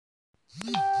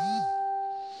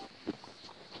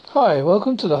Hi,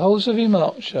 welcome to the Holsworthy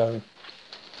Mark Show.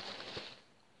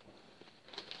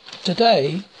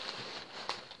 Today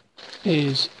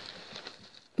is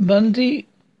Monday,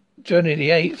 January the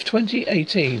 8th,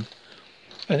 2018.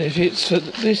 And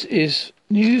this is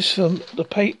news from the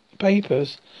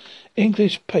papers,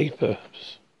 English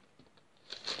papers.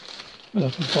 Well,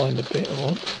 I can find the bit I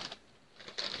want.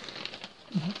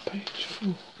 Page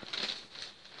 4.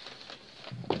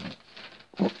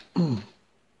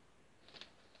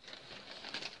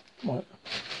 Right,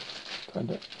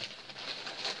 find it.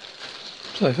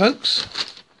 So, folks,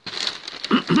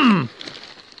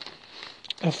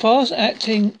 a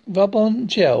fast-acting rub-on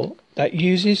gel that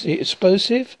uses the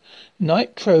explosive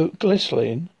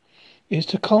nitroglycerin is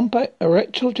to combat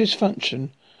erectile dysfunction.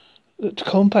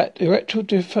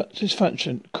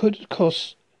 Could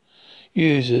cost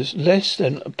users less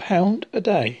than £1 a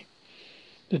day.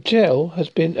 The gel has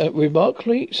been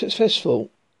remarkably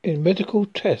successful in medical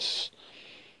tests,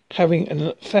 having an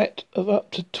effect of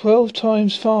up to 12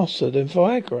 times faster than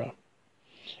Viagra.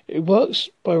 It works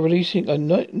by releasing a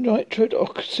nitric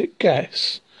oxide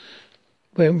gas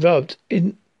when rubbed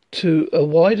into a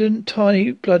widened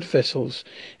tiny blood vessels,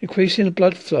 increasing the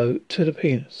blood flow to the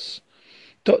penis.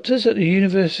 Doctors at the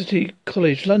University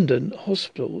College London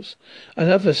hospitals and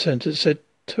other centres said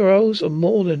trials of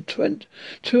more than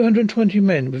 220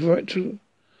 men with erectile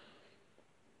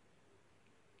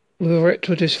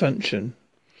dysfunction.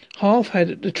 Half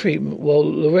had the treatment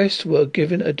while the rest were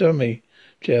given a dummy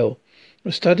gel.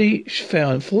 A study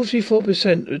found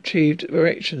 44% achieved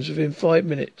erections within 5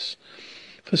 minutes.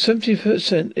 For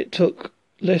 70% it took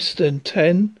less than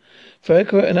 10.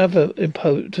 Viagra and other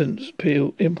impotence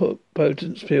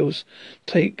pills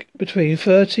take between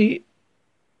 30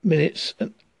 minutes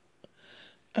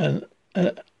and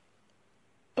an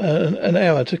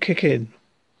hour to kick in.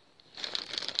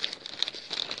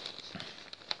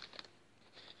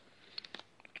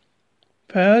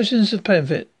 Thousands of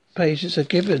patients are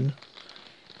given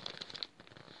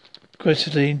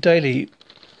glycerin daily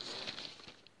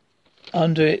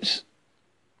under its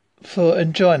for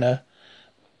angina,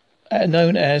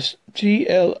 known as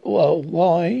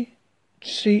GLY,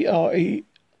 CRERY,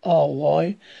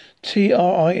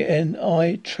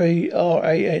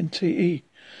 TRINITRANTE,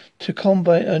 to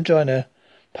combat angina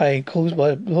pain caused by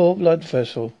a poor blood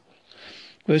vessel.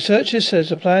 The researcher says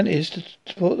the plan is to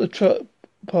support the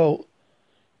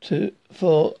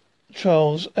for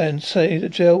trials and say the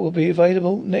gel will be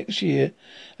available next year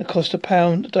and cost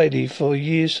 £1 daily for a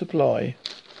year's supply.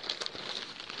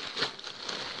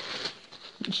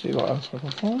 Let's see what else I can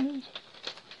find.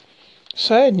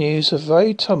 Sad news of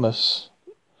Ray Thomas,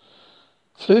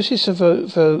 flutus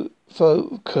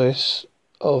vocalist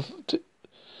of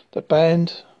the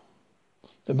band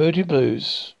The Moody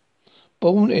Blues.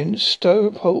 Born in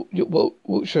Stourport,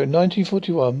 Wiltshire in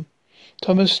 1941,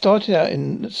 Thomas started out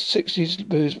in the 60s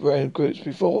blues band groups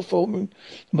before forming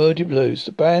the Moody Blues.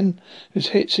 The band, whose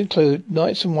hits include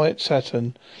Nights and White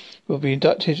Satin, will be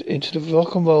inducted into the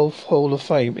Rock and Roll Hall of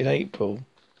Fame in April.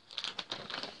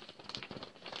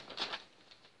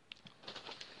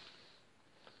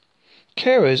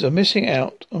 Carers are missing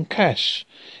out on cash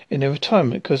in their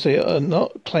retirement because they are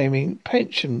not claiming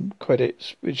pension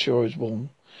credits, insurers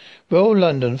warn. Royal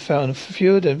London found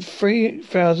fewer than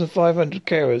 3,500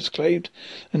 carers claimed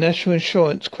a national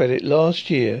insurance credit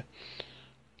last year,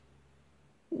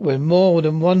 when more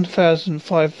than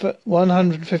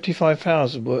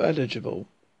 155,000 were eligible.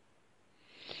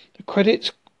 The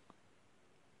credits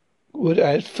would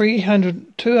add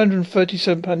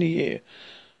 £237 a year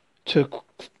to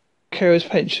carers'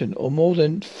 pension, or more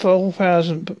than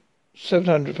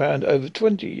 £4,700 over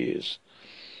 20 years.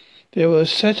 They were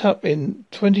set up in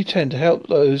 2010 to help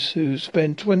those who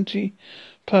spend 20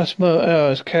 plus more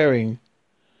hours caring.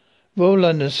 Royal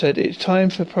London said it's time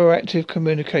for proactive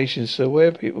communications so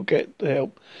where people get the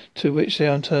help to which they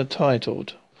are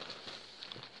entitled.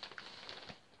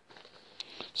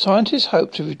 Scientists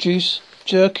hope to reduce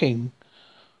jerking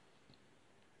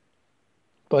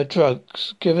by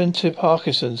drugs given to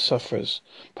Parkinson's sufferers.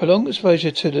 Prolonged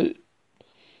exposure to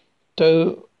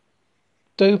the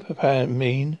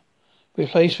dopamine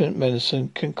replacement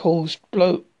medicine can cause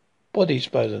body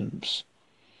spasms.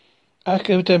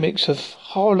 Academics of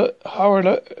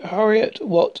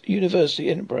Heriot-Watt University,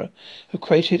 Edinburgh, have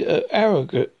created an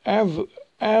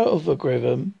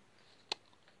algorithm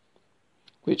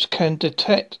which can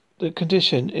detect the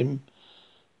condition in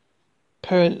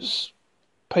patients'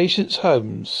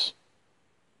 homes,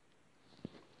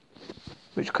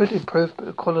 which could improve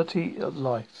the quality of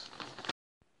life.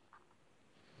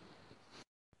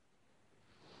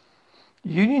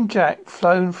 Union Jack,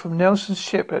 flown from Nelson's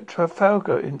ship at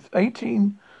Trafalgar in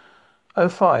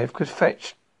 1805, could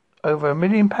fetch over £1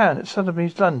 million at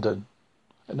Sotheby's, London,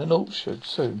 and an auction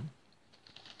soon.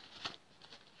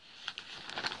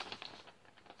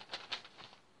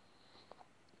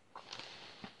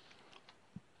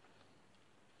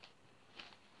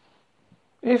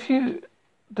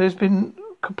 There's been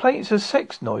complaints of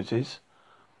sex noises,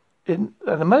 and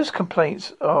the most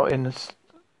complaints are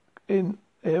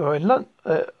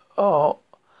are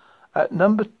at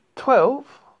number 12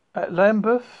 at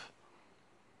Lambeth,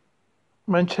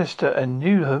 Manchester and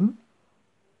Newham.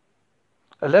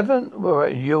 11 were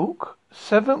at York.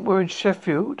 7 were in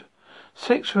Sheffield.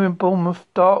 6 were in Bournemouth,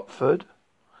 Dartford.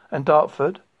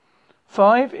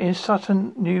 5 in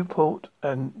Sutton, Newport.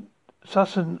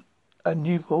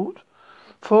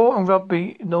 4 in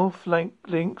Rugby, North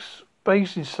Links,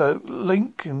 Basingstoke,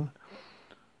 Lincoln,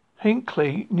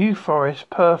 Hinckley, New Forest,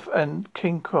 Perth and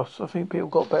King Cross. I think people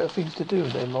got better things to do in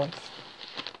their life.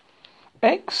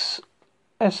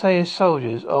 Ex-SAS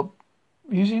soldiers are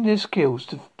using their skills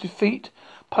to defeat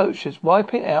poachers,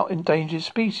 wiping out endangered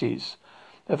species.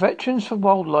 The Veterans for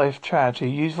Wildlife charity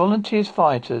use volunteers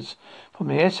fighters from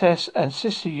the SS and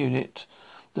sister unit,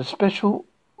 the Special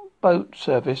Boat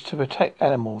Service, to protect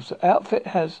animals. The outfit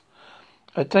has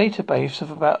a database of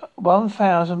about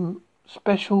 1,000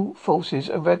 special forces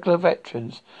and regular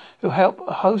veterans who help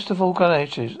a host of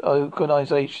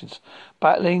organizations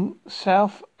battling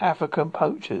South African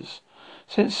poachers.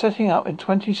 Since setting up in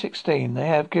 2016, they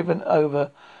have given over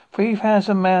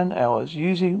 3,000 man-hours,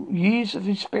 using years of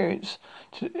experience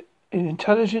in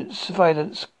intelligence,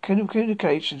 surveillance,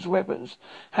 communications, weapons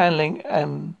handling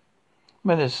and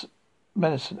medicine.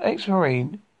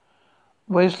 Ex-Marine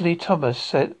Wesley Thomas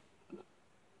said,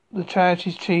 the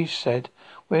charity's chief said,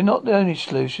 "We're not the only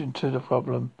solution to the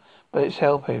problem, but it's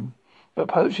helping. But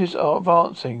poachers are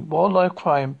advancing. Wildlife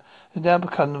crime has now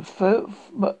become the third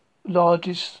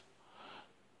largest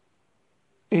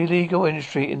illegal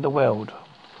industry in the world."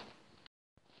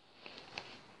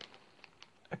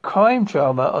 A crime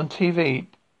drama on TV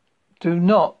do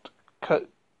not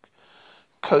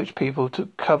coach people to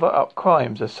cover up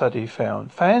crimes, a study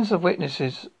found. Fans of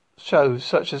witnesses shows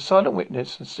such as Silent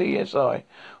Witness and CSI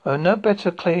are no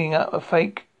better cleaning up a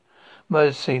fake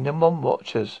murder scene than bomb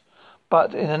watchers.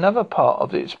 But in another part of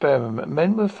the experiment,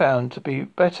 men were found to be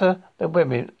better than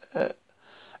women at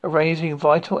erasing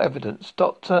vital evidence.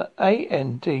 Dr.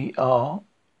 Andreas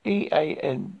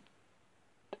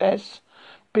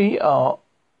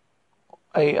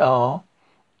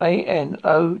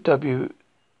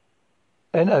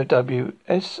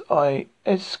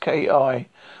Barnowski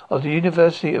of the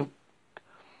University of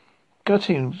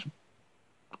Göttingen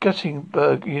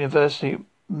University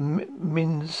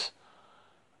Mainz,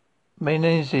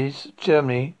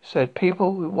 Germany, said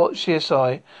people who watch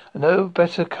CSI are no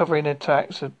better covering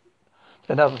attacks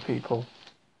than other people.